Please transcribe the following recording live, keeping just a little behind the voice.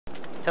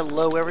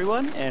Hello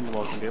everyone, and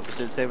welcome to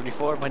episode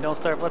 74 of my Don't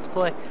Starve Let's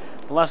Play.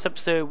 The last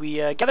episode we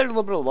gathered a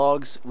little bit of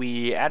logs,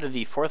 we added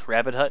the 4th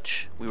rabbit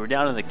hutch, we were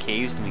down in the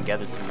caves and we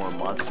gathered some more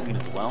monster meat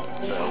as well,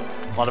 so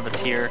a lot of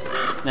it's here.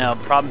 Now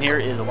the problem here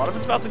is a lot of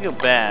it's about to go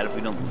bad if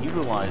we don't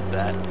utilize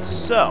that,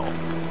 so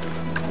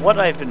what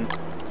I've been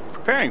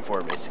preparing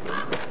for basically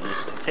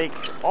is to take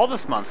all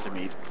this monster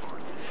meat,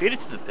 feed it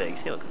to the pigs.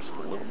 Hey look, there's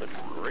a little bit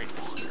right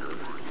here.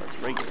 That's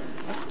regular.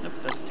 Oh, nope,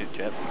 that's a tooth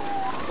trap.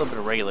 A little bit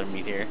of regular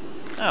meat here.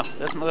 Oh,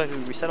 doesn't look like we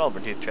reset all of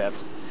our tooth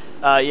traps.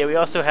 Yeah, we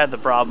also had the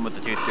problem with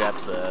the tooth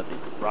traps. The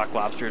rock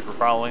lobsters were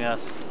following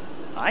us.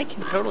 I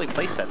can totally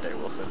place that there,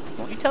 Wilson.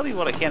 Won't you tell me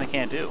what I can and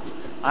can't do?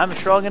 I'm a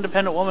strong,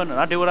 independent woman, and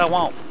I do what I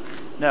want.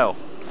 No.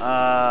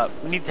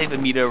 We need to take the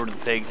meat over to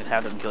the pigs and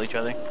have them kill each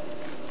other.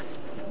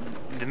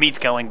 The meat's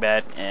going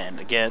bad, and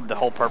again, the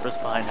whole purpose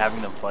behind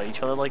having them fight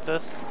each other like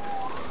this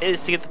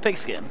is to get the pig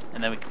skin.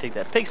 And then we can take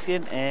that pig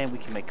skin, and we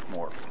can make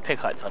more pig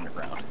huts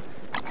underground.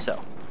 So,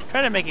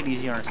 trying to make it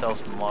easier on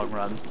ourselves in the long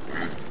run.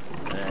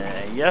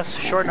 Yes,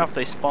 sure enough,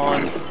 they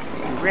spawned.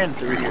 We ran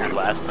through here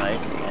last night,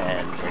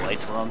 and the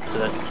lights were on, so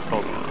that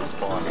told me they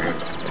spawned.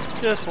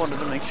 Just wanted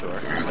to make sure.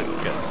 Looks like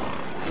we're good.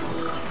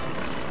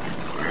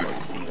 So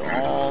let's feed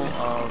all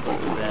of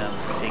them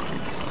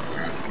piggies.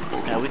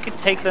 Now we could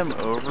take them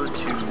over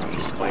to the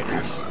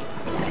spiders.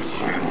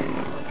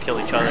 Kill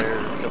each other,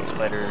 kill the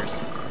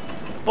spiders.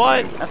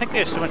 But I think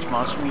there's so much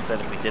monster meat that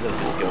if we did it, it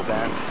would just go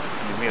bad.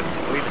 I mean, we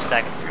have a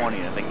stack of 20,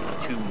 and I think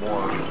 2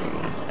 more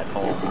at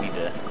home. We need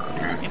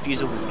to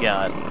use what we've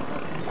got.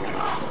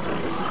 So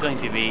this is going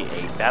to be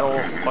a battle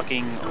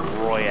fucking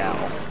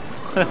royale.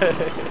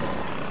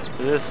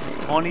 This is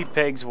 20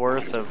 pigs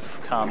worth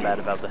of combat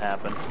about to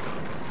happen.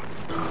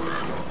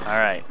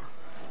 Alright.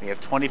 We have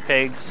 20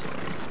 pigs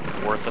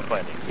worth of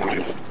fighting.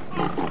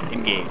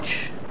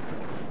 Engage.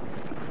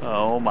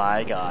 Oh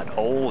my god.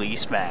 Holy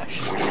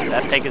smash.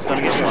 That pig is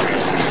gonna get one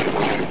hit.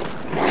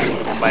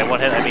 And by one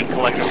hit, I mean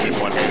collectively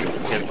one hit,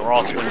 because they're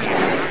all swinging at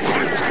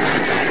once.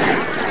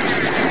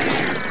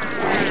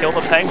 Kill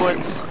the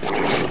penguins.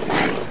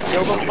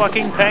 Kill the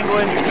fucking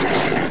penguins.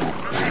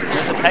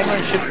 And the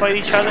penguins should fight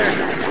each other.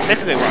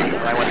 Basically what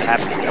I want to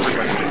happen is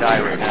everybody's gonna die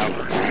right now.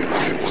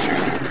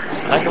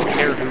 I don't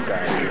care who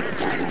dies,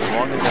 as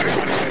long as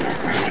everyone dies.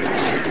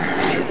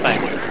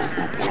 Penguins.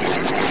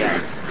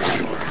 Yes.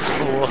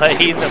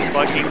 Slay the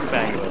fucking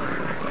penguins.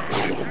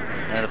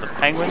 And if the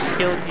penguins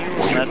kill you,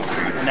 well, that's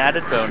an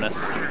added bonus.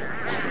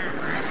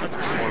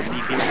 More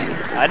meat here.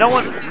 I don't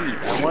want meat,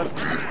 I want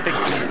pig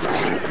skin.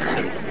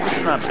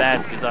 It's not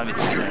bad because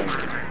obviously we can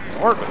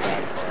work with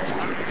that,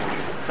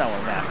 but it's not what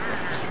I'm after.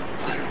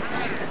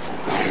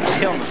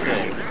 Killing the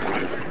pigs.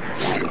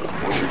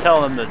 You can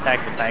tell them to attack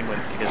the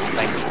penguins because the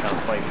penguins are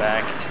gonna fight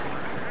back.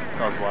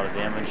 Cause a lot of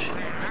damage.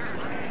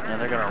 And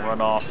they're gonna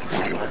run off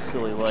all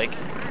silly like.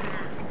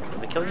 Are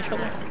they killing each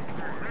other?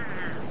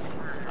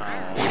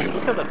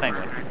 Look at the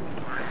penguin.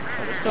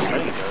 Oh, they're still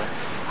fighting each other.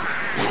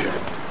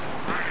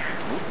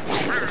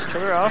 Push each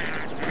other off.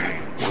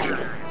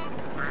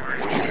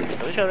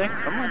 Kill each other.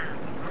 Come on.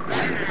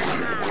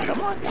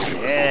 Come on.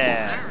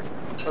 Yeah.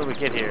 What do we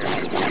get here?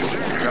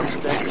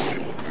 Drumstick.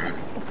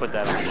 We'll put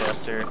that on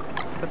Chester.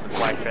 Put the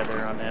black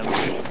feather on him.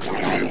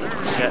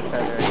 Jet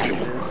feather it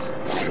is.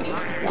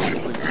 Let's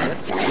leave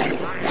this.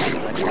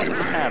 I put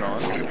this hat on.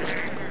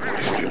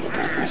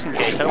 Just in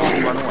case, I don't want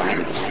to run away.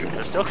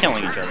 They're still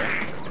killing each other.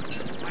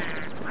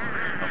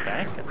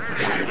 Okay, got some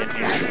pig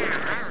skin here.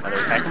 Now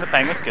they're attacking the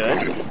penguins, good.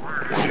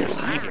 There's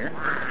some meat here.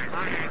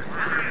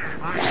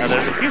 Now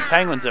there's a few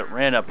penguins that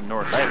ran up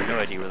north. I have no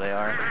idea where they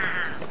are.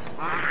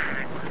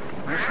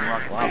 There's some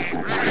rock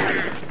lobsters.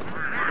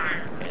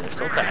 Okay, they're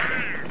still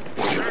attacking.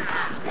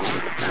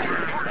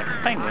 Attack the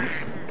penguins.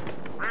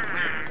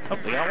 Oh,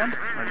 they got one?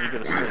 Or did he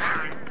go to sleep?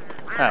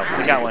 Oh,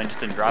 they got one, just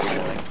didn't drop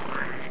anything.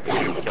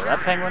 Kill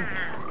that penguin.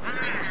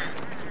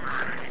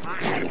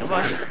 Come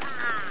on.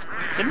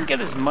 Didn't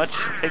get as much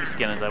pig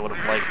skin as I would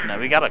have liked. Now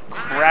we got a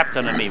crap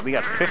ton of meat. We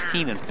got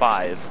 15 and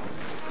 5.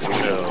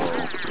 So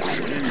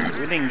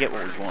we didn't get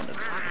what we wanted.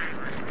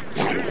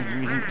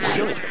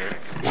 Kill each other.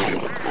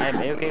 I am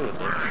okay with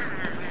this.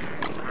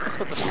 Let's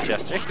put this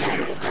majestic.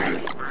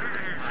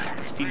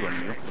 Let's feed one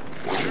of you.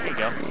 There you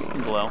go. You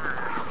can glow.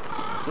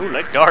 Ooh,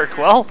 like dark.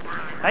 Well,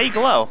 how you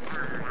glow?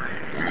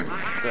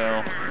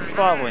 So he's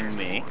following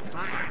me.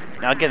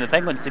 Now again, the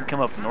penguins did come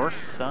up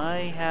north.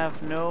 I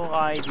have no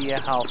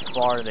idea how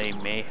far they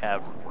may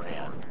have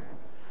ran.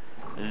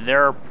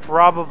 They're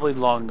probably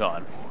long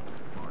gone.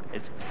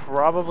 It's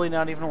probably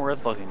not even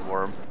worth looking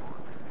for them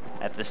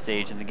at this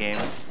stage in the game.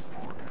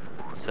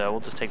 So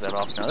we'll just take that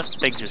off. Now this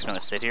pig's just gonna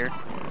sit here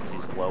because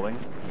he's glowing.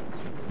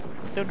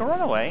 Dude, don't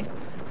run away.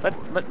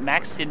 Let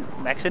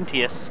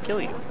Maxentius kill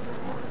you.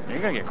 You're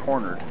gonna get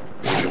cornered.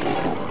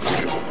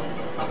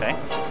 Okay.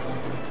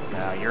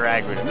 Now you're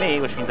aggro to me,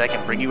 which means I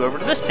can bring you over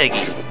to this piggy.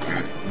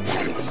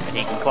 And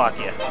he can clock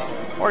you.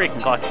 Or you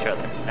can clock each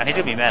other. Now he's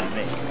gonna be mad at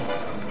me.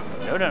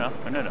 No, no, no,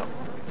 no, no, no.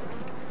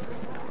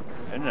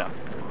 No, no, no.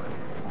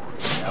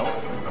 No.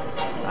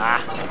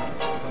 Ah.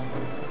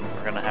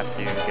 we're gonna have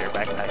to get her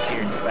backpack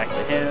here and go back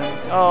to him.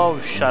 Oh,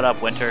 shut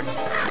up, Winter.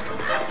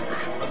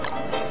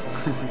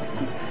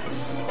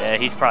 Yeah,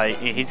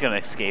 he's gonna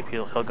escape.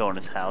 He'll go in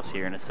his house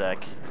here in a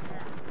sec.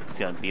 He's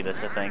gonna beat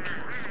us, I think.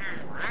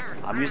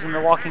 I'm using the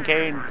walking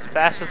cane as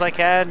fast as I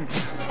can.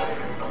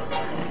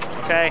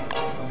 Okay.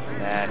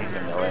 Nah, he's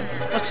gonna go in.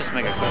 Let's just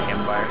make a quick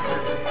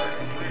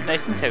campfire.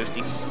 Nice and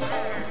toasty.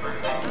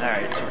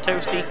 Alright, so we're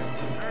toasty.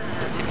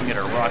 Let's see if we can get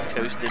our rock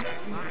toasted.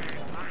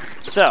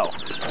 So,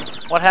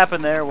 what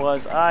happened there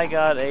was I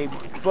got a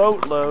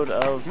boatload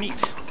of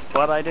meat,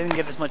 but I didn't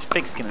get as much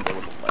pigskin as I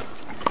would have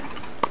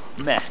liked.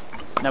 Meh.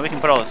 Now we can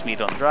put all this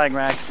meat on the drying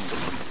racks and put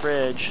it in the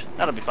fridge.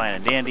 That'll be fine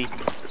and dandy.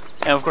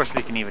 And of course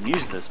we can even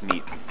use this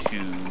meat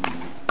to,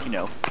 you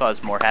know,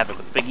 cause more havoc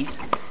with piggies.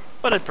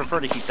 But I'd prefer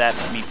to keep that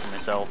meat for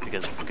myself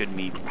because it's good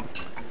meat.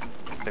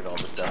 Let's pick all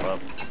this stuff up.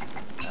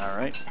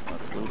 Alright,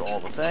 let's loot all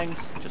the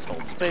things. Just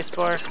hold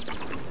spacebar.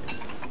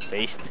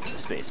 Paste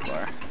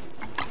spacebar.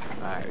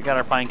 Alright, we got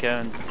our pine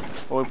cones.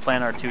 We'll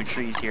plant our 2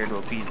 trees here to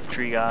appease the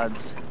tree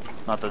gods.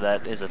 Not that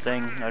that is a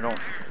thing, I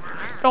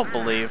don't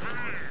believe.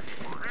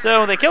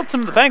 So they killed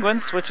some of the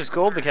penguins, which is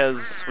cool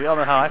because we all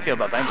know how I feel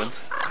about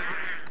penguins.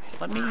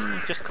 Let me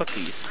just cook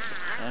these,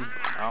 and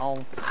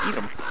I'll eat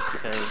them,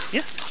 because,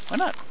 yeah, why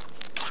not?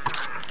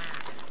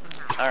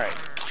 Alright,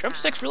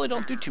 drumsticks really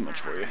don't do too much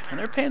for you, and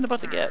they're a pain in the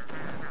butt to get.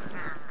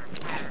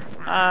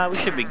 We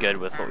should be good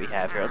with what we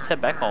have here. Let's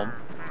head back home.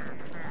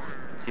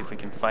 See if we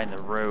can find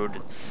the road.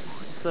 It's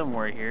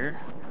somewhere here.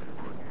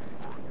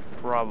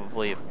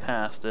 Probably have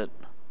passed it.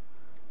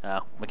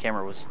 Oh, my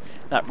camera was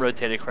not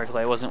rotated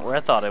correctly. I wasn't where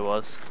I thought I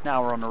was.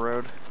 Now we're on the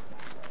road.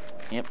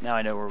 Yep, now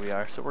I know where we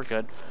are, so we're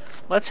good.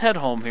 Let's head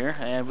home here,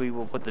 and we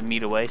will put the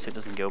meat away so it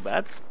doesn't go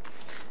bad.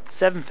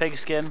 7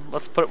 pigskin.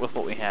 Let's put it with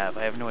what we have.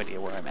 I have no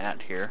idea where I'm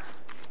at here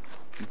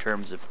in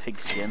terms of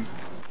pigskin.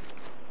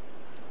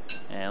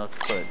 And let's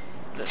put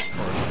this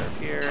forest turf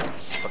here.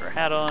 Let's put our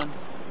hat on.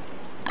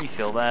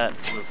 Refill that.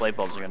 Those light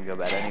bulbs are going to go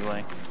bad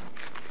anyway.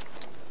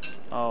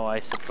 Oh, I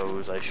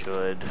suppose I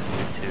should do 2,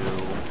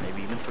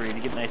 maybe even 3 to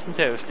get nice and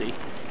toasty.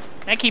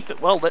 And keep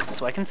it well lit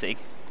so I can see.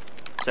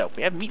 So,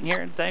 we have meat in here,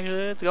 and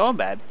it's going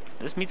bad.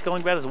 This meat's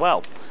going bad as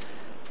well.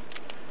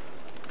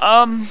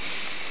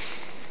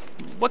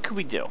 What could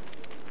we do?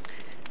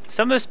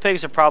 Some of those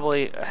pigs are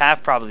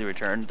have probably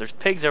returned. There's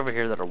pigs over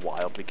here that are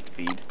wild we could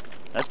feed.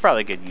 That's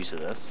probably a good use of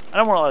this. I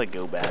don't want to let it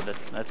go bad.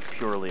 That's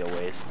purely a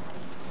waste.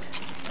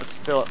 Let's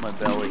fill up my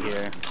belly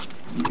here.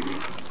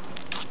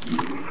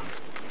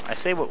 I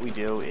say what we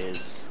do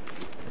is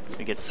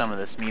we get some of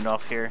this meat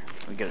off here.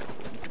 We get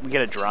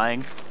it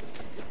drying,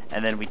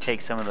 and then we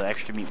take some of the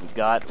extra meat we've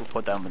got. We'll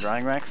put that on the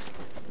drying racks.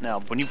 Now,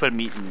 when you put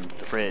meat in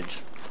the fridge,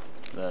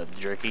 the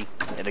jerky,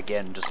 it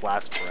again just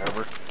lasts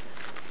forever.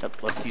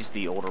 Yep, let's use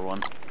the older one.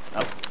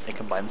 Oh, they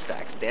combine the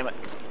stacks. Damn it.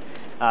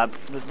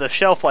 The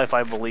shelf life,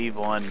 I believe,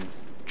 on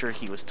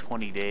jerky was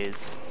 20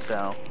 days,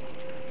 so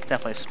it's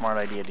definitely a smart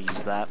idea to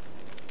use that.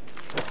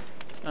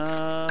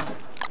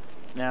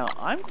 Now,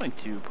 I'm going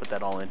to put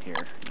that all in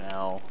here.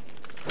 Now,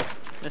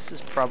 this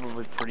is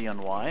probably pretty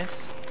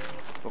unwise,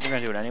 but we're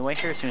going to do it anyway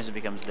here as soon as it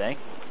becomes day.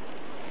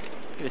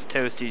 Get as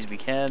toasty as we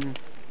can.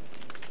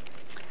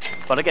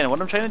 But again,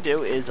 what I'm trying to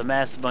do is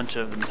amass a bunch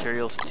of the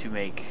materials to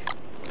make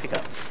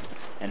pickups.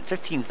 And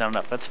 15 is not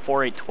enough. That's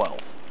 4, 8, 12.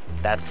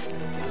 That's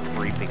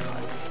 3 big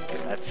huts.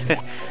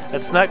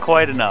 That's not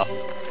quite enough.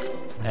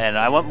 And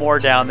I want more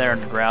down there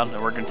underground,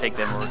 and we're going to take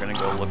them and we're going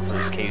to go look for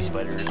those cave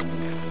spiders and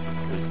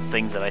those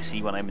things that I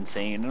see when I'm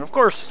insane. And of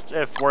course,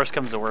 if worse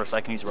comes to worse,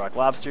 I can use rock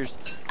lobsters.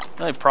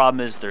 The only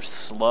problem is they're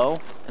slow,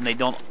 and they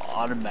don't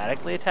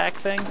automatically attack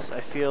things. I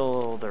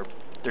feel they're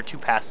too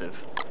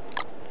passive.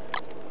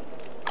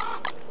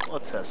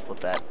 Let's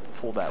split that,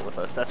 pull that with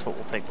us. That's what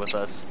we'll take with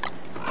us.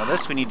 Now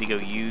this we need to go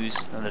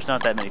use, and there's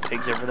not that many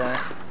pigs over there,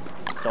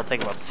 so I'll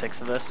take about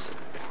 6 of this.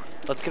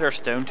 Let's get our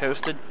stone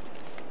toasted,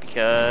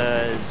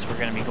 because we're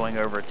going to be going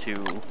over to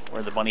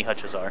where the bunny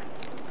hutches are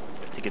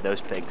to get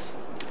those pigs.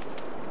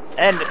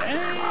 And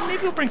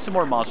maybe we'll bring some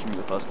more monster meat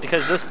with us,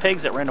 because those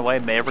pigs that ran away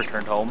may have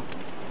returned home.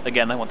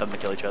 Again, I want them to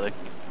kill each other.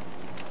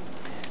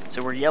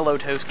 So we're yellow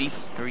toasty,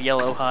 or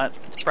yellow hot.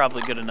 It's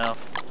probably good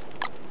enough.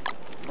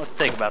 Let's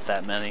take about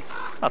that many.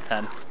 About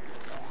 10.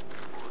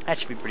 That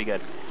should be pretty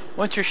good.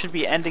 Winter should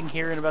be ending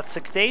here in about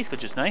 6 days,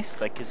 which is nice.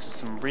 That gives us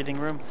some breathing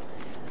room.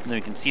 And then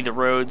we can see the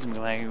roads, and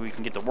we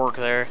can get to work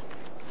there.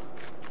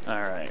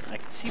 Alright, I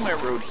can see my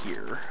road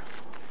here.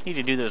 Need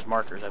to do those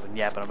markers I've been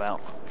yapping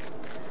about.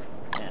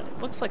 And it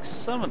looks like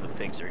some of the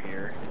pigs are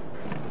here.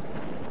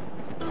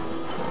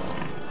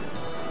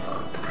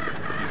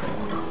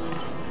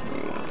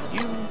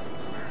 You.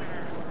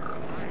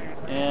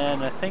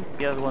 And I think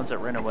the other ones that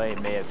ran away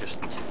may have just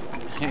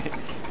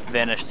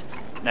vanished.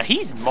 Now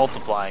he's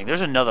multiplying.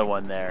 There's another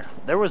one there.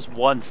 There was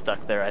one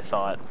stuck there, I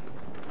thought.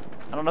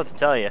 I don't know what to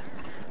tell you.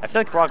 I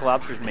feel like rock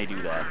lobsters may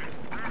do that.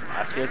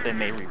 I feel like they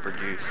may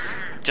reproduce.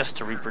 Just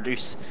to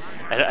reproduce.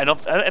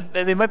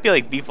 They might be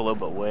like beefalo,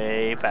 but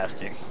way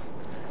faster.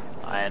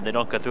 And they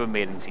don't go through a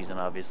mating season,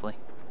 obviously.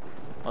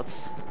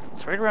 It's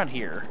right around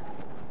here.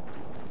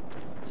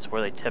 is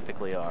where they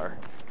typically are.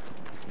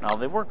 Now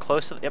they were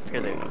close to up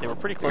here. They were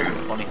pretty close to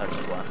the bunny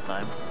hutches last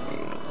time.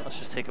 Let's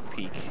just take a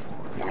peek.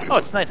 Oh,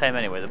 it's nighttime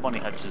anyway. The bunny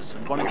hutches,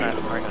 bunny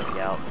hutches aren't going to be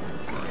out,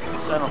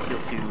 so I don't feel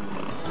too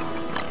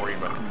worried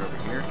about coming over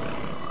here.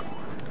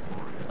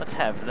 Let's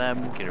have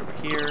them get over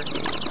here.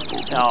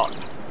 Now,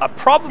 a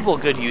probable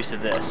good use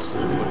of this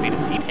would be to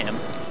feed him.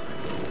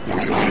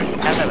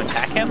 Have them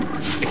attack him,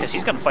 because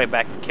he's going to fight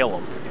back and kill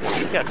him. Because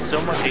he's got so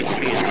much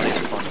HP, it's not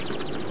even funny.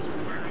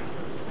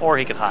 Or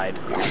he could hide.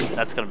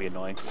 That's going to be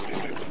annoying.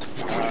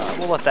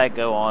 We'll let that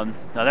go on.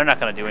 No, they're not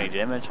going to do any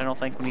damage, I don't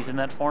think, when he's in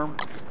that form.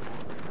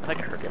 I think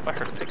I heard a pig over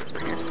here.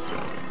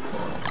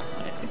 I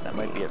think that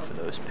might be it for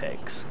those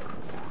pigs.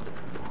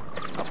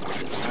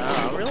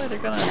 Oh, really? They're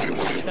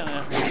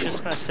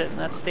just gonna sit in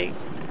that state?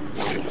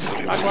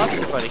 Rock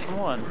lobster, buddy, come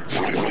on.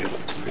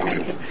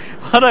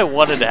 What I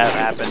wanted to have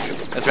happen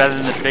is rather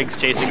than the pigs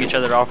chasing each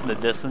other off in the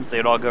distance, they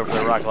would all go for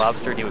the rock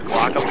lobster and he would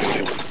clock them.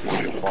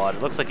 But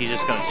it looks like he's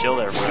just gonna chill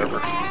there forever.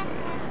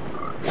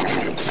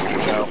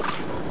 So,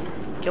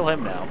 kill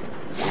him now.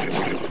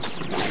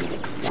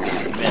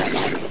 He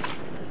missed.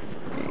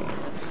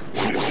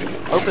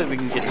 Hopefully we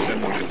can get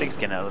some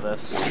pigskin out of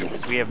this,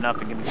 because we have not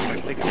been getting too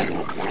much pigskin.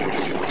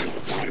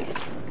 Okay,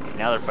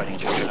 now they're fighting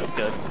each other, that's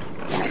good.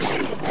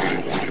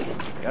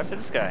 Go after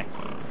this guy.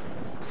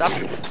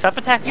 Stop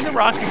attacking the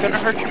rock, you're gonna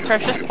hurt your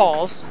precious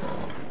paws.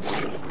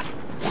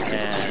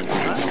 And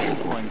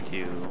I'm going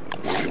to...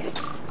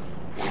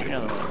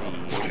 Another one of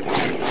these. I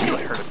knew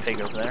I heard a pig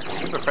over there.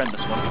 I'm gonna befriend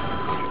this one.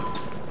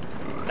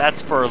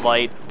 That's for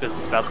light, because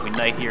it's about to be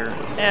night here,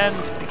 and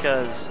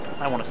because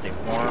I want to stay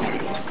warm.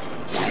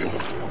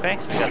 Okay,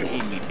 so we got the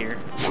meat here.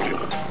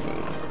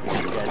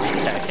 You guys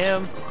attack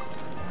him.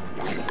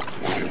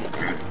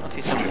 Let's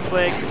see some of the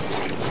twigs.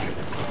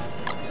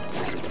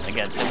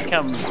 Again, to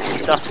become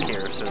dusk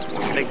here, so the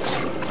pigs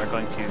are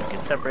going to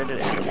get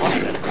separated and one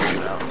of them comes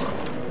out.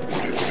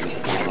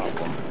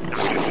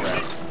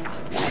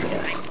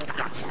 Yes.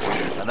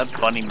 Now that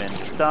bunnyman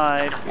just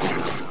died.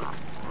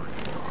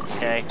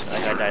 Okay,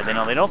 that guy died.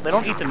 They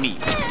don't eat the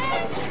meat.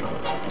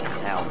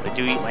 Now, they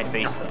do eat my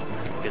face though.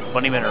 Because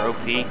bunnymen are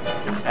OP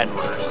and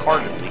we're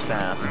retardedly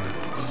fast.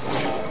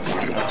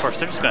 And of course,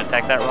 they're just going to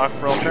attack that rock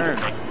for all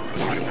eternity.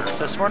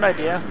 So, smart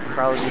idea.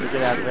 Probably need to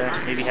get out of there.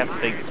 Maybe have the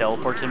pigs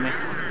teleport to me.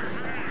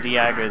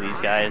 De-aggro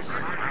these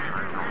guys.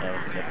 Yeah,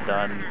 get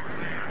done.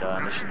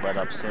 Done. They should let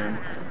up soon.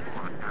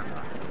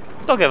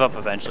 They'll give up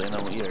eventually, and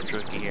then we'll eat our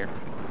jerky here.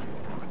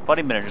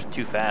 Bunnymen are just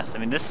too fast. I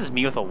mean, this is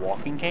me with a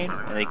walking cane,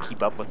 and they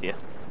keep up with you.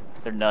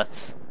 They're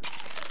nuts.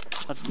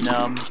 That's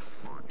numb.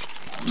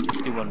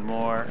 Let's do one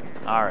more.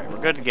 Alright, we're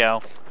good to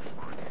go.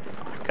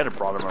 Could have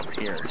brought them up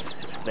here.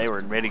 If they were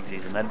in mating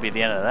season, that'd be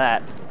the end of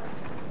that.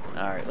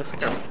 Alright, looks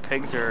like our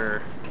pigs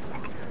are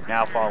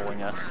now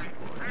following us.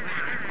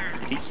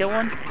 Did he kill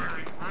one?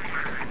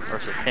 Or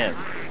is it him?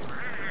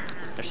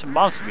 There's some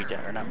monster meat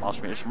down here. Not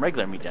monster meat, there's some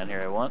regular meat down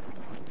here I want.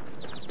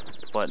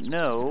 But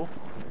no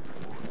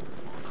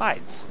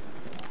hides.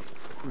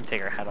 Let me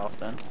take our hat off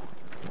then.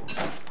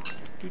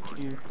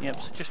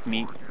 Yep, so just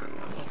meat.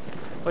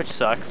 Which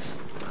sucks.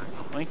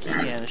 Winky,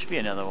 yeah, there should be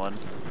another one.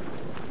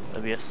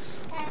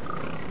 Oblivious.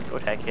 Go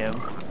attack him.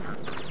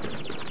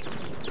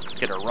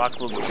 Get a rock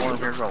a little bit warm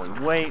here while we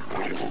wait.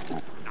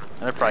 And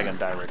they're probably gonna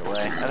die right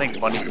away. I think the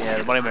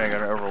bunnymen are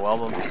gonna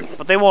overwhelm them.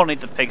 But they won't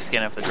eat the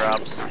pigskin if it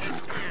drops.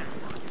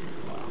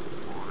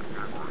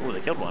 Ooh,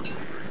 they killed one. Stay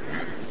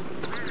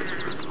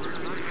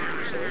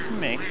away from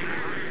me.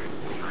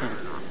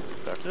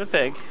 Go after the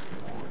pig.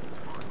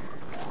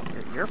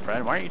 Your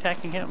friend, why aren't you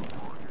attacking him?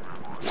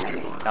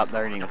 Out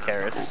there eating the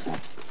carrots.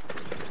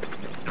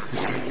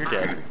 You're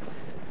dead.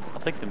 I'll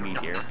take the meat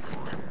here.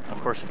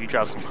 Of course, if you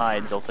drop some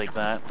hides, I'll take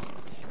that.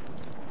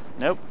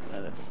 Nope.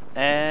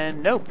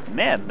 And nope.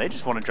 Man, they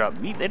just want to drop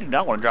meat. They do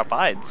not want to drop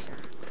hides.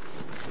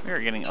 We are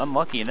getting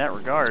unlucky in that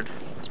regard.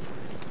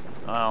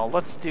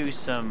 Let's do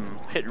some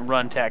hit and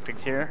run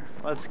tactics here.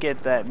 Let's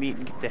get that meat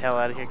and get the hell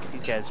out of here, because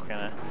these guys are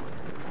gonna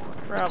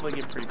probably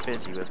get pretty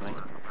busy with me.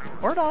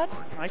 Or not.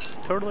 I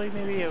totally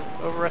maybe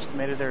have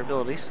overestimated their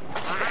abilities.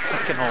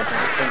 Let's get home here.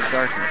 It's getting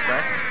dark in a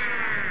sec.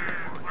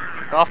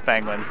 Fuck off,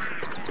 penguins.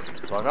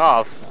 Fuck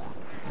off.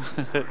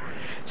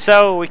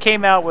 So, we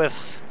came out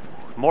with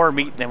more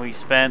meat than we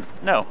spent.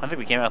 No, I think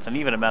we came out with an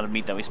even amount of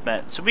meat than we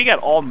spent. So we got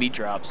all meat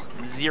drops.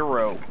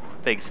 0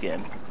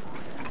 pigskin.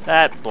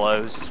 That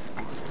blows.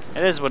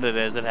 It is what it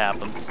is. It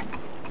happens.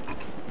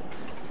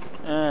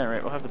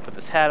 Alright, we'll have to put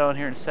this hat on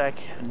here in a sec.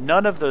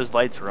 None of those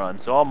lights are on,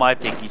 so all my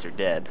piggies are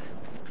dead.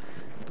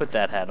 Put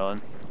that hat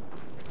on.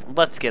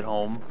 Let's get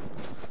home.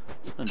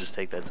 I'll just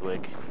take that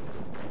twig.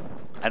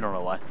 I don't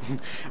know why.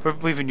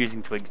 We've been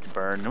using twigs to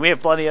burn. And we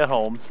have plenty at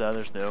home, so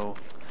there's no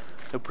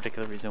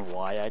particular reason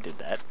why I did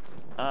that.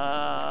 Oh,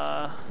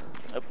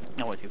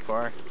 I went too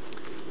far.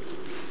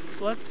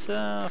 Let's,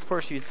 of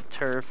course, use the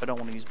turf. I don't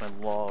want to use my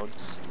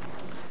logs.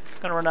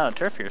 I'm gonna run out of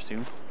turf here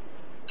soon.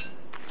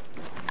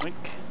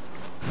 Wink.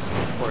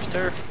 Force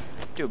turf.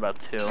 Do about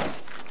 2.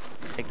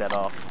 Take that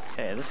off.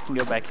 Okay, this can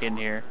go back in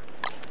here.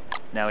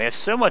 Now we have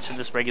so much of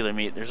this regular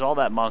meat. There's all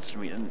that monster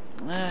meat, and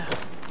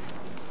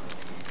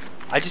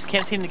I just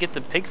can't seem to get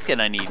the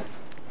pigskin I need.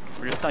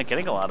 We're just not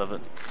getting a lot of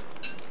it.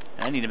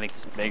 And I need to make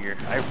this bigger.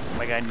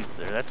 My guy needs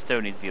that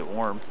stone needs to get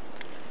warm.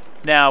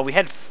 Now we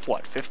had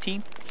what,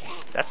 15?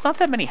 That's not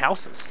that many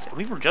houses.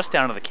 We were just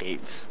down to the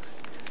caves.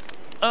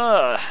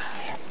 How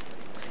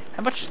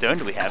much stone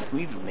do we have? Can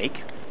we even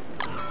make?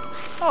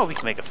 Oh, we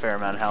can make a fair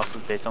amount of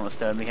houses based on the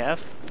stone we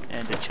have.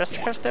 And did Chester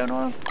have stone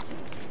on them?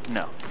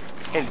 No.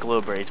 He had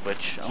glowberries,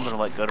 which I'm gonna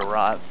let go to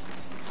rot.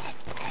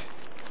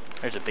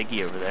 There's a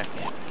biggie over there.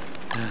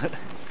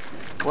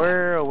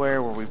 Where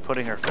were we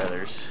putting our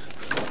feathers?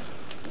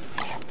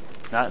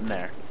 Not in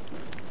there.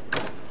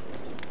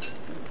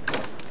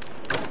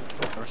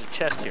 There's a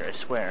chest here, I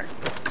swear.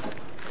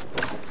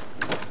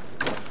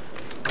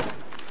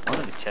 One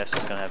of these chests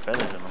is gonna have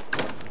feathers in them.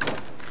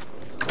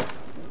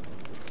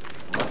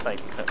 Unless I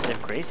cut them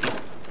crazy.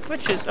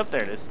 Which is, oh,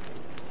 there it is.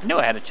 I knew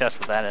I had a chest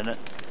with that in it.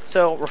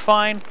 So, we're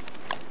fine.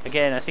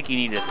 Again, I think you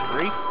need a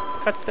 3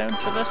 cut stone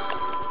for this,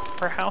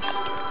 per house.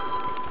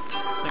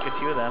 Let's make a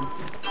few of them.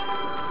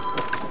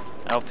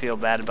 I don't feel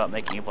bad about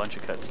making a bunch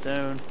of cut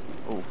stone.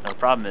 Ooh, now the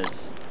problem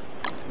is,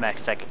 it's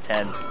max tech at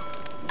 10.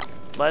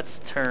 Let's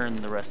turn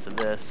the rest of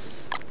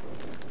this.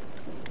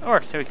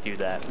 Or, we can do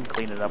that and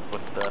clean it up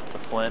with the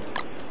flint.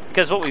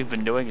 Because what we've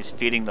been doing is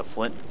feeding the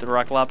flint to the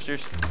rock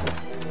lobsters.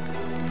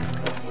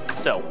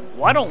 So,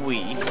 why don't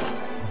we,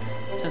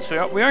 since we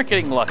aren't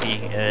getting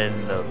lucky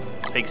in the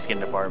pigskin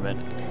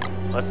department,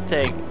 let's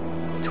take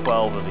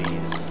 12 of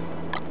these.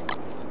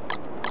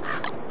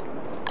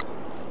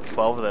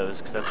 12 of those,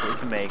 because that's what we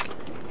can make.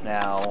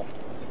 Now,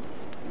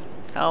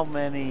 how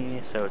many?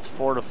 So it's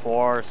 4 to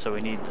 4, so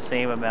we need the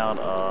same amount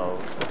of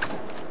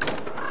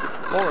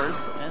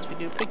boards as we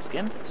do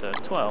pigskin. So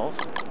 12.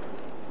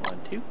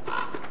 1, 2.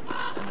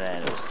 And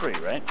then it was 3,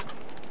 right?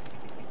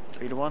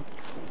 3 to 1?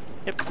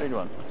 Yep, 3 to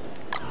 1.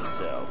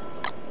 So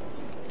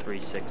 3,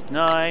 6,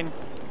 9.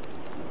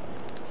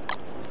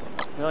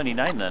 We only need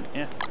 9 then,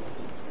 yeah.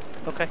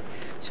 Okay.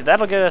 So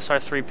that'll get us our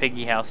 3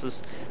 piggy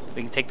houses.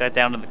 We can take that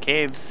down to the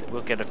caves.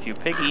 We'll get a few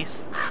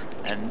piggies.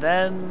 And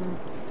then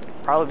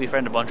probably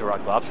befriend a bunch of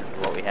rock lobsters with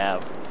what we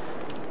have.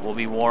 We'll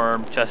be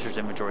warm. Chester's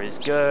inventory is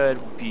good.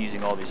 We'll be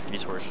using all these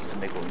resources to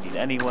make what we need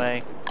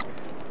anyway.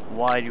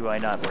 Why do I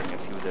not bring a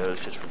few of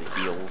those just for the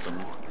heals and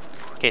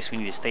in case we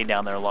need to stay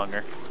down there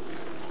longer?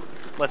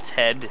 Let's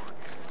head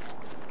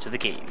to the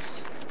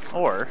caves.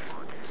 Or,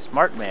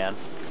 smart man.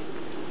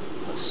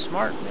 A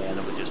smart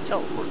man would just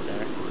teleport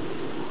there.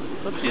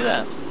 So let's do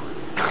that.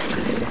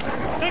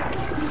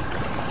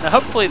 Now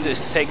hopefully those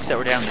pigs that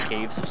were down in the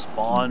caves have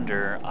spawned,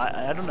 or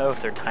I don't know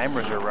if their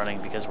timers are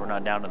running because we're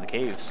not down in the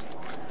caves.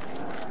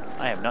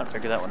 I have not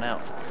figured that one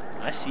out.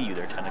 I see you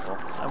there, Tentacle.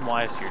 I'm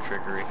wise to your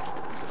trickery.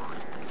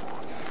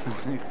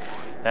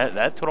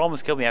 That's what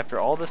almost killed me after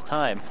all this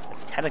time.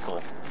 A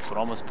tentacle. That's what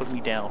almost put me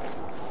down.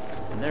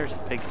 And there's a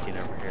pigskin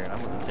over here, and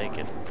I'm gonna take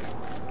it.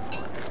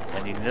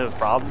 And you know the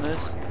problem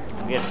is?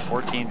 We had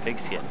 14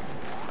 pigskin.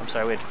 I'm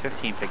sorry, we had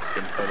 15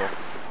 pigskin total.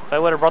 If I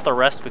would have brought the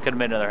rest, we could have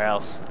made another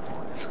house.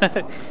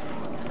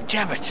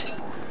 Damn it!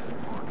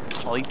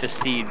 I'll eat the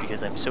seed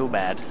because I'm so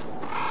bad.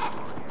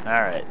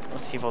 Alright,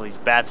 let's see if all these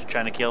bats are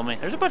trying to kill me.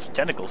 There's a bunch of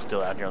tentacles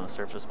still out here on the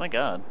surface, my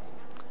god.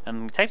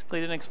 And we technically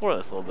didn't explore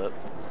this a little bit.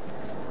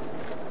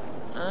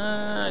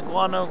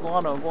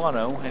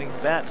 Guano. Any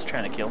bats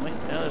trying to kill me?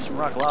 Yeah, there's some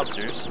rock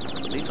lobsters.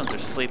 These ones are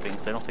sleeping,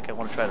 so I don't think I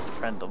want to try to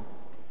befriend them.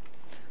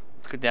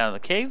 Let's go down to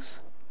the caves.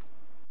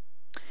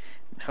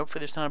 And hopefully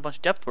there's not a bunch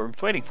of depth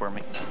worms waiting for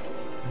me.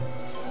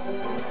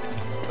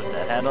 Put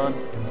that hat on.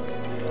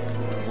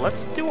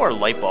 Let's do our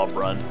light bulb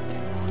run.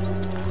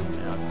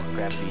 Now,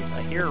 grab these.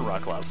 I hear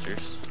rock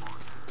lobsters.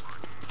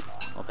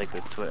 I'll take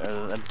those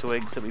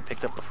twigs that we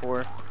picked up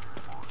before.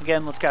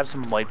 Again, let's grab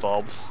some light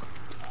bulbs.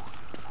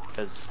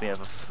 Because we have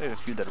a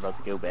few that are about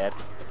to go bad.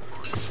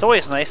 It's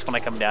always nice when I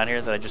come down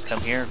here that I just come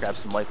here, grab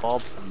some light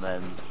bulbs, and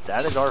then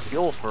that is our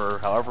fuel for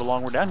however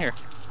long we're down here.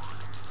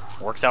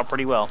 Works out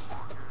pretty well.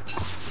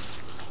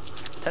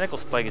 Tentacle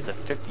spike is at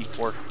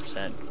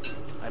 54%.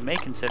 I may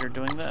consider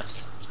doing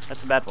this.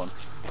 That's a bad one.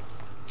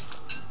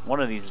 One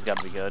of these has got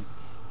to be good.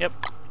 Yep.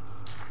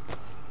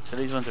 So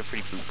these ones are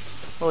pretty poop.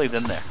 We'll leave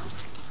them there.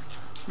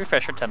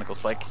 Refresh our tentacle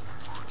spike.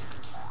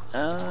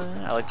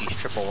 I like these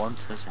triple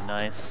ones. Those are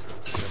nice.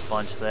 There's a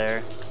bunch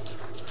there.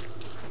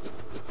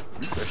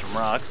 There's some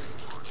rocks.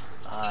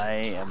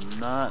 I am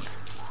not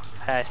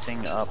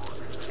passing up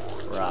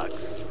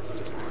rocks.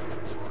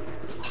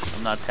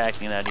 I'm not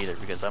attacking that either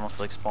because I don't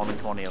feel like spawning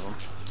 20 of them.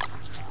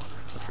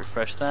 Let's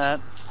refresh that.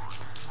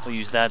 We'll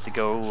use that to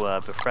go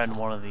befriend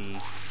one of the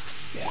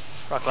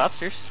rock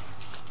lobsters.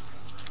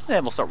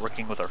 And we'll start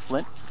working with our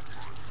flint.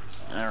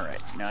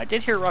 Alright, now I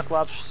did hear rock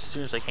lobsters as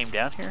soon as I came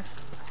down here.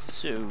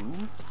 So,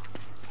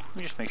 let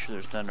me just make sure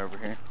there's none over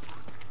here.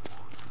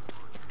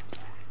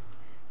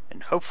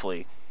 And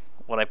hopefully,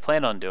 what I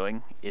plan on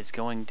doing is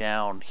going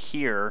down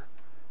here.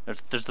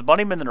 There's the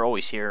bunnymen that are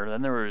always here.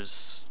 Then there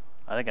was,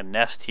 I think, a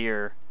nest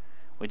here.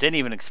 We didn't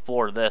even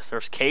explore this.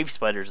 There's cave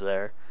spiders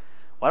there.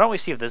 Why don't we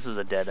see if this is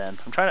a dead end?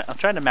 I'm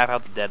trying to map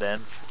out the dead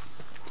ends.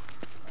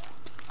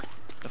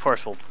 Of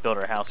course, we'll build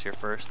our house here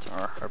first,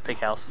 or our pig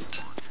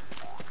houses.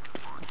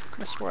 I could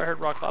have swore I heard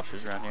rock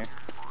lobsters around here.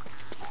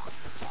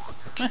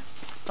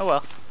 Oh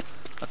well.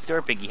 Let's do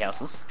our piggy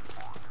houses.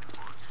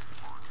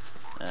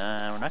 We're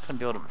not going to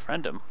be able to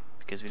befriend them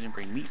because we didn't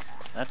bring meat.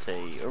 That's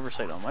a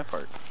oversight on my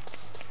part.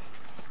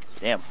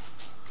 Damn.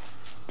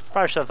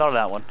 Probably should have thought of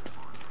that one.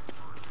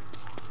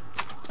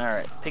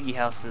 Alright, piggy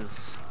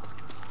houses.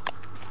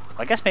 Well,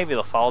 I guess maybe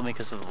they'll follow me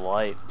because of the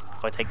light.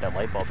 If I take that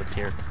light bulb that's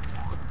here.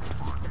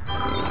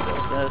 Let's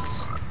build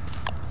this.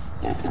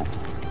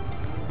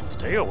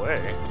 Stay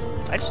away.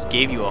 I just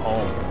gave you a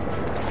home.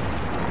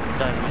 You're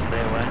telling me to stay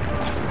away.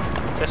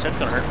 Guess that's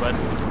gonna hurt, bud.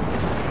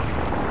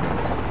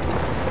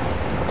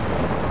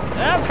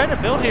 Ah, I'm trying to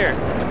build here.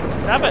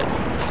 Stop it.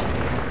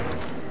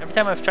 Every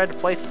time I've tried to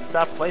place it,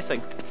 stopped placing.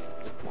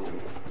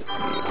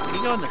 Did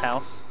he go in the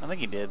house? I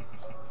think he did.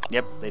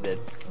 Yep, they did.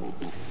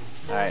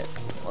 Alright,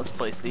 let's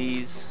place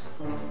these.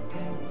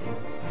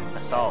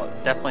 I saw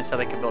it. Definitely said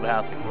I could build a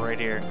house like right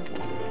here.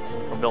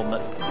 We're building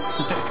it.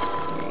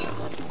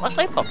 What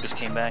light bulb just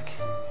came back?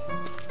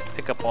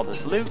 Pick up all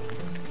this loot.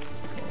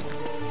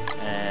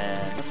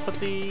 And let's put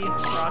the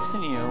rocks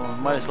in you.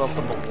 We might as well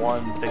put the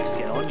one big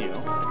scale in you.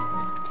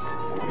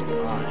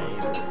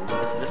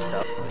 This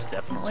stuff, most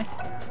definitely.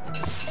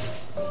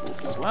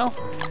 This as well.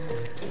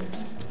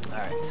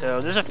 Alright,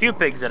 so there's a few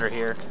pigs that are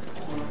here.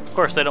 Of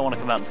course, they don't want to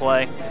come out and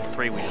play.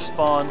 3 we just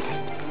spawned.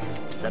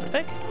 Is that a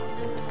pig?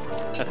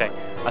 Okay.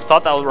 I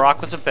thought that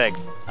rock was a pig.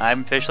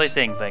 I'm officially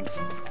seeing things.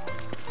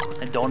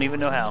 I don't even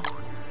know how.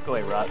 Go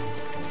away, Rot.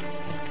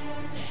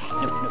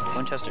 Nope,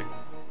 Winchester.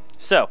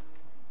 So,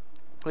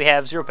 we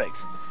have 0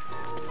 pigs.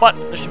 But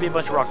there should be a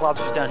bunch of rock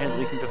lobsters down here that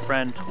we can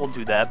befriend. We'll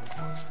do that.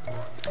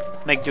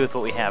 Make do with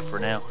what we have for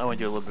now. I want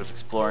to do a little bit of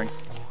exploring.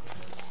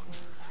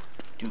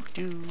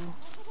 Doo-doo.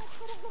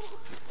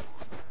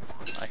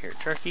 I hear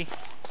turkey.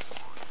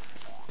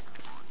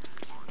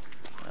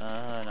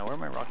 Now where are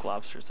my rock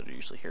lobsters that are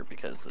usually here?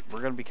 Because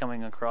we're going to be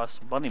coming across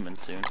bunnymen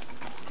soon.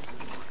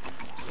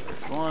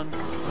 There's one.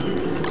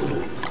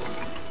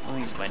 Let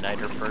me use my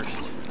niter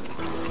first.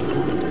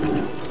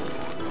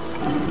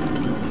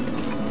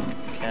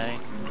 Okay.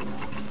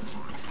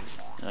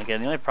 And again,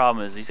 the only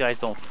problem is these guys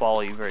don't follow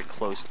you very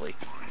closely.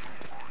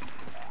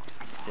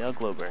 Stale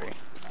glowberry.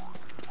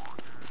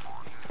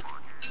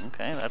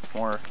 Okay, that's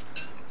more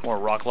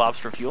rock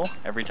lobster fuel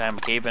every time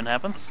a cave-in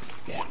happens.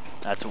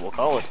 That's what we'll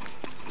call it.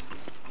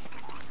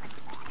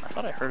 I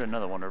thought I heard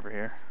another one over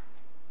here.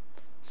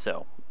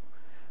 So,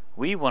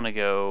 we want to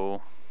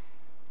go...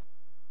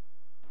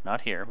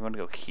 Not here, we want to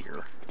go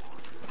here.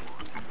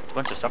 There's a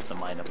bunch of stuff to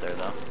mine up there,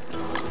 though.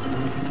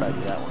 Try to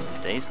do that one these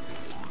days.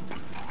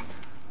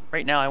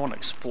 Right now, I want to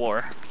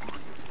explore.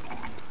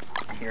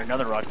 Here,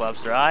 another rock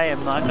lobster. I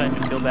am not going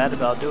to feel bad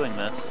about doing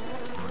this.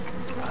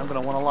 I'm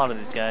going to want a lot of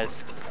these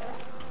guys.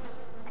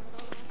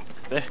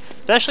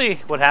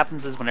 Especially what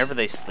happens is whenever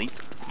they sleep,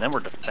 then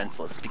we're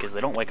defenseless because they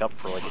don't wake up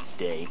for like a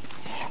day.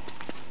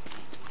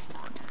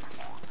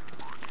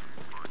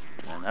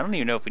 And I don't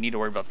even know if we need to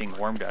worry about being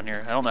warm down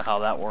here. I don't know how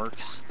that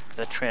works.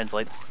 That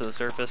translates to the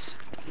surface.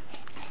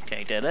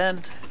 Okay, dead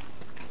end.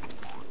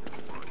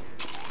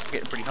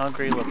 Getting pretty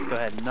hungry. Let's go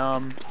ahead and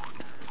numb.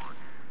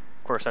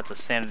 Of course, that's a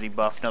sanity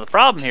buff. Now the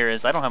problem here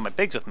is I don't have my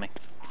pigs with me.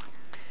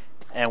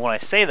 And when I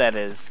say that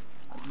is,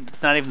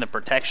 it's not even the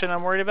protection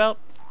I'm worried about.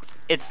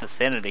 It's the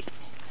sanity.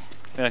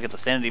 We don't get the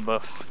sanity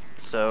buff,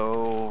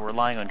 so we're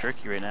relying on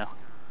jerky right now.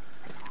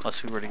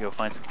 Unless we were to go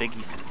find some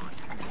piggies,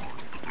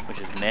 which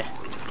is meh.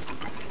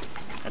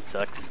 That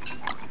sucks.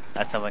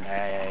 That's something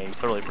I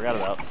totally forgot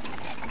about.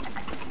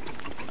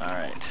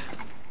 Alright.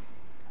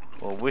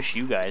 Well, wish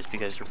you guys,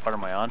 because you're part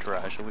of my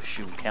entourage, I wish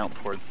you would count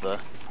towards the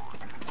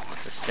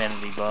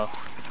sanity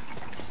buff.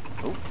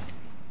 Oh,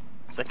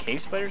 is that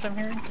cave spiders I'm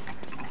hearing?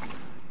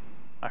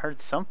 I heard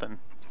something.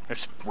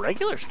 There's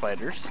regular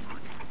spiders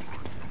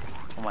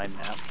on my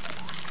map.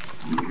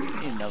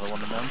 Need another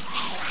one of them.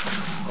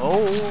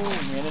 Oh,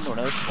 man, into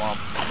another swamp.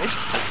 They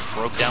just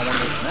broke down one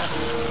of those nests.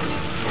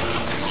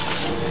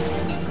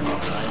 Oh,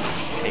 nice.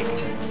 Take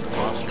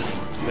monster.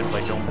 Good if I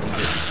don't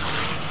move it.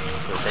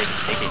 So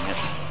taking it.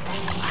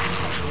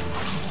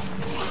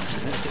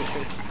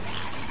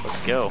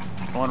 Let's go.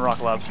 Come on, rock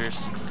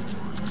lobsters.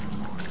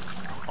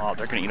 Oh,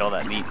 they're gonna eat all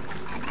that meat.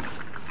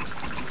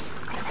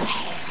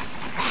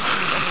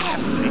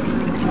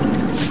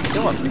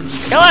 Kill him!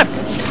 Kill him!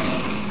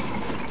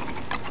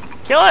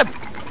 Kill him!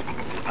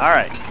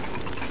 Alright.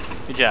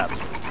 Good job.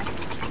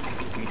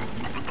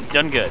 You've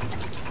done good.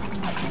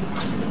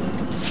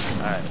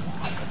 Alright.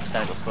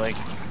 Tentacle spike.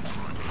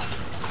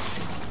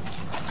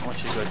 I want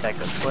you to go attack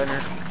that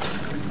spider.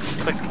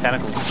 Looks like the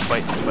tentacles have been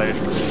fighting the spiders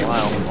for a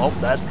while. Oh,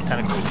 that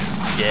tentacle is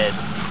dead.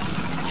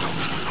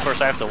 Of course,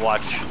 I have to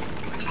watch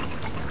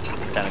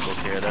tentacles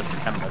here. That's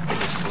kind of my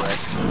biggest threat.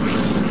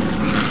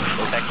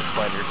 Go attack the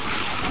spiders.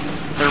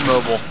 They're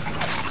mobile.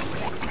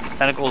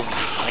 Tentacles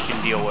I can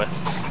deal with.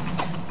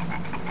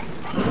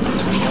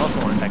 I also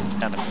want to attack the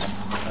tentacle.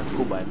 That's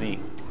cool by me.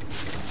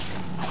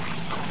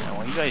 I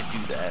while you guys do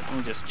that, let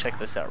me just check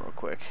this out real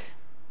quick.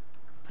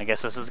 I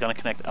guess this is going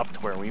to connect up to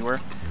where we were.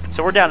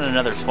 So we're down in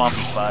another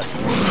swampy spot.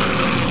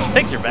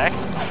 Pigs are back.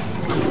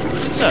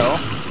 So,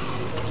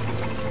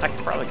 I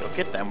could probably go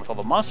get them with all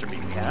the monster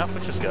meat we have,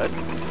 which is good.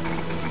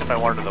 If I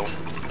wanted the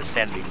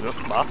sanity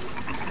buff.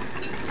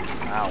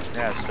 Wow, we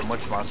have so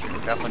much monster meat.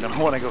 We're definitely going to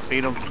want to go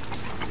feed them.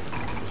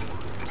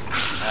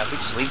 If we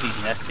just leave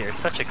these nests here, it's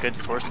such a good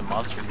source of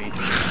monster meat.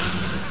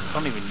 I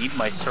don't even need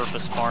my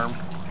surface farm.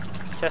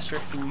 Chester,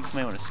 you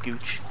may want to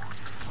scooch.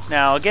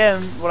 Now,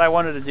 again, what I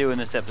wanted to do in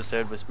this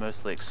episode was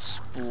mostly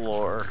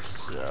explore,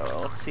 so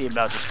let's see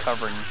about just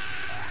covering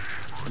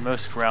the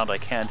most ground I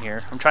can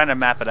here. I'm trying to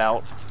map it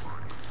out.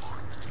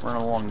 Run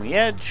along the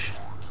edge,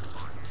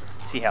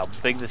 see how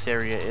big this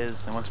area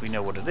is, and once we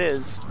know what it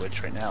is,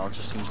 which right now it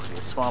just seems to be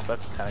a swamp,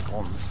 that's a tentacle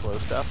and the slow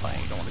stuff, I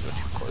don't want to go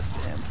too close to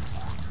him.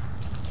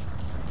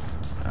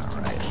 Alright,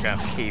 we're gonna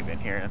have a cave in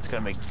here, and it's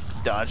gonna make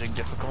dodging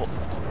difficult.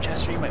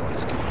 Chester, you might want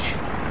to scooch.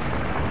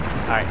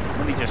 Alright,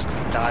 let me just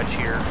dodge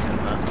here in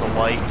the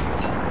light.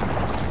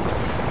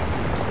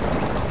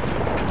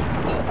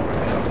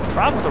 The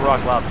problem with the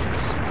rock lobsters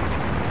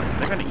is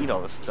they're going to eat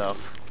all this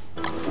stuff.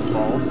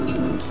 Balls.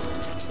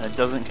 And it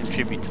doesn't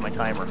contribute to my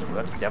timer.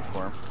 That's the depth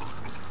worm.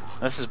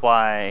 This is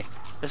why...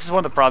 This is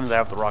one of the problems I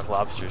have with the rock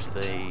lobsters.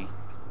 They're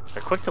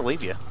quick to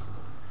leave you.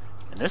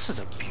 And this is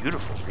a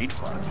beautiful reed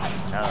flock,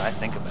 now that I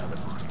think about it.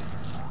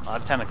 A lot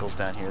of tentacles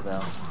down here,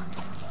 though.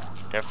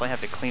 Definitely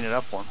have to clean it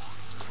up one.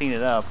 Clean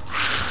it up.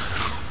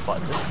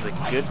 But this is a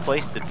good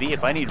place to be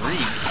if I need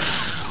reeds.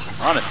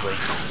 Honestly.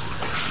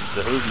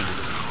 Behoove me to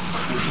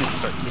just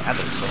start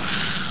gathering them.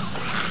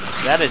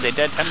 That is a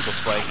dead tentacle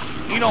spike.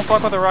 You don't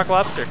fuck with a rock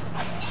lobster.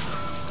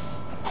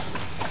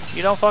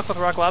 You don't fuck with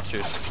rock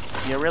lobsters.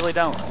 You really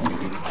don't.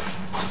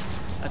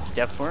 That's a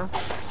depth worm.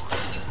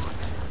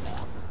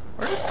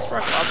 Where did this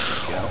rock lobster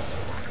go?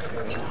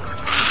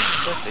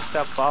 Look, they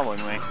stopped following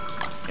me.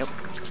 Yep.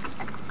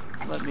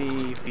 Let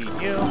me feed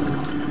you.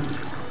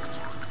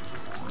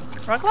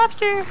 Rock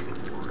lobster!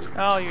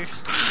 Oh, you're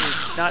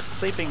not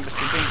sleeping, but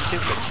you're being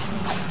stupid.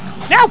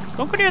 No!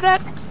 Don't go near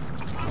that!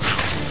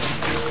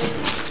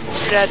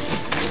 You're dead.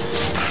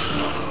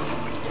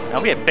 Now,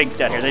 if we had pigs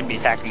down here, they'd be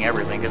attacking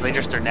everything, because they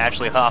just are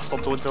naturally hostile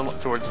towards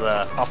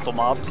hostile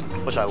mobs,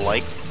 which I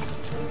like.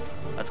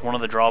 That's one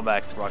of the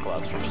drawbacks of rock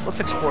lobsters.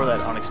 Let's explore that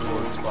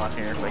unexplored spot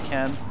here if I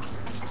can.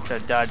 Try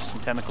to dodge some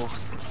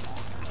tentacles.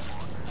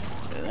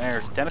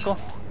 There's a tentacle.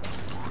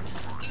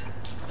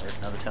 There's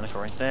another tentacle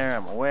right there,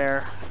 I'm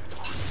aware.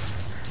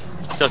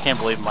 Still can't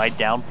believe my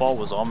downfall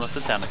was almost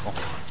a tentacle.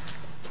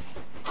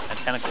 That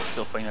tentacle's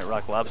still fighting that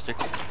rock lobster.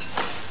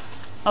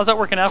 How's that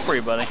working out for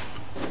you, buddy?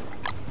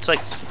 It's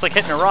like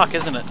hitting a rock,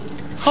 isn't it?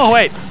 Oh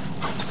wait,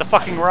 it's a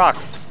fucking rock.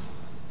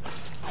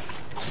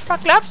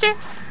 Rock lobster.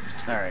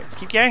 All right,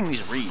 keep getting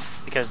these reeds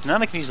because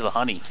then I can use the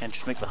honey and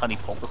just make the honey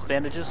poultice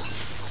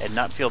bandages and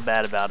not feel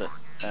bad about it.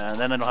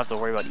 Then I don't have to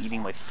worry about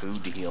eating my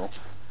food to heal.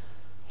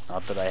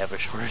 Not that I have a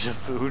shortage of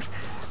food,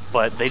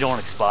 but they don't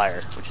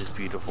expire, which is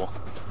beautiful.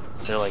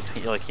 They're like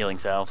healing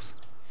salves.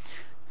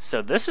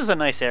 So this is a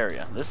nice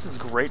area. This is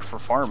great for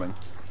farming.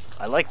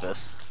 I like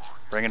this.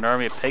 Bring an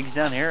army of pigs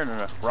down here and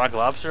a rock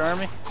lobster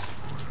army.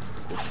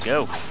 Good to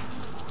go.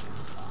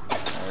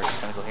 There's a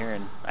tentacle here,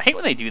 and I hate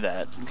when they do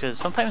that because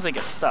sometimes they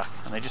get stuck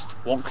and they just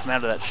won't come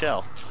out of that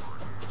shell.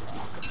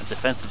 A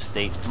defensive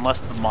state,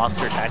 unless the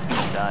monster attacking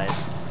them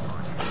dies.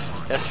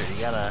 Chester, you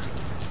gotta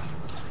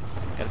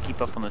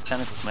keep up on those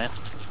tentacles, man.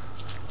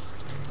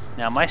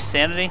 Now my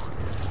sanity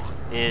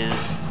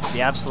is the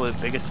absolute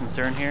biggest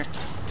concern here.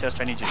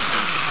 Chester, I need you to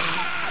shoot.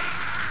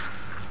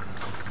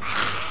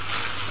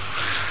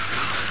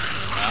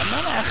 I'm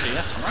not after you.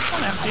 I'm not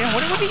going after you.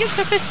 What do you get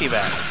so pissy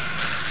about?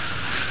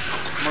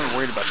 I'm more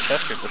worried about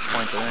Chester at this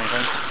point than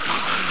anything.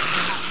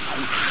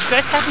 You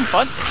guys having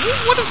fun?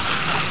 What is...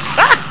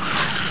 Ah!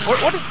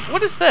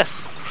 What is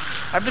this?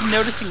 I've been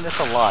noticing this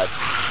a lot.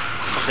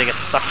 If they get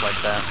stuck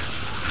like that.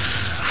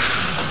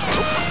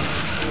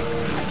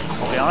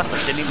 I'll be honest, I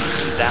didn't even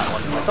see that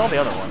one. I saw the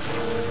other one.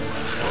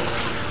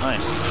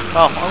 Nice.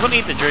 Well, I'm going to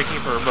eat the jerky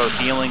for both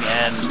healing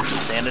and the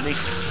sanity.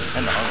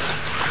 And the hunger.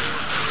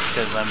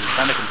 Because I'm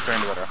kind of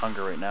concerned about our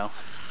hunger right now.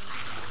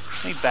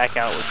 Let me back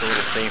out where it's a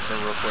little safer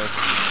real quick.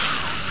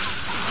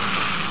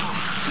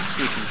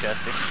 Keep scooching,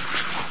 Chester.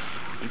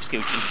 Keep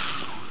scooching.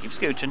 Keep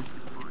scooching.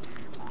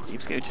 Keep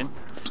scooching.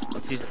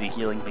 Let's use the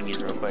healing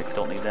thingies real quick.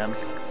 Don't need them.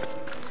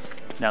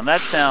 Now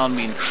that sound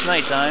means it's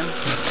nighttime.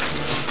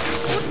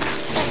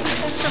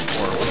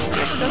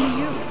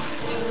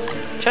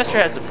 Chester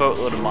has a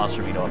boatload of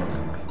monster meat on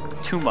him.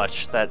 Too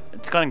much that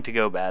it's going to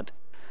go bad.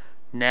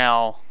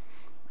 Now,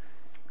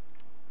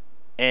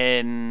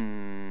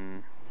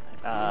 in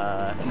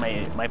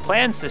my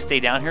plans to stay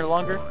down here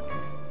longer,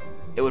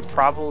 it would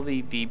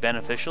probably be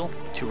beneficial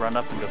to run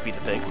up and go feed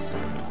the pigs.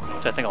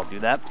 So I think I'll do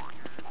that.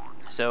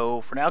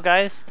 So for now,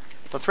 guys,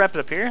 let's wrap it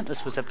up here.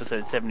 This was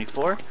episode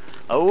 74.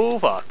 Oh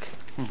fuck.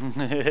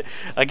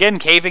 Again,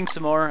 caving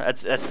some more.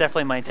 That's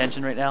definitely my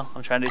intention right now.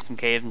 I'm trying to do some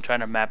caves. I'm trying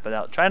to map it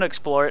out, trying to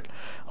explore it.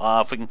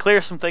 If we can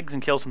clear some things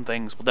and kill some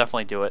things, we'll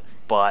definitely do it.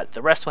 But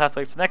the rest will have to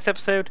wait for the next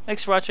episode.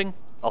 Thanks for watching.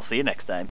 I'll see you next time.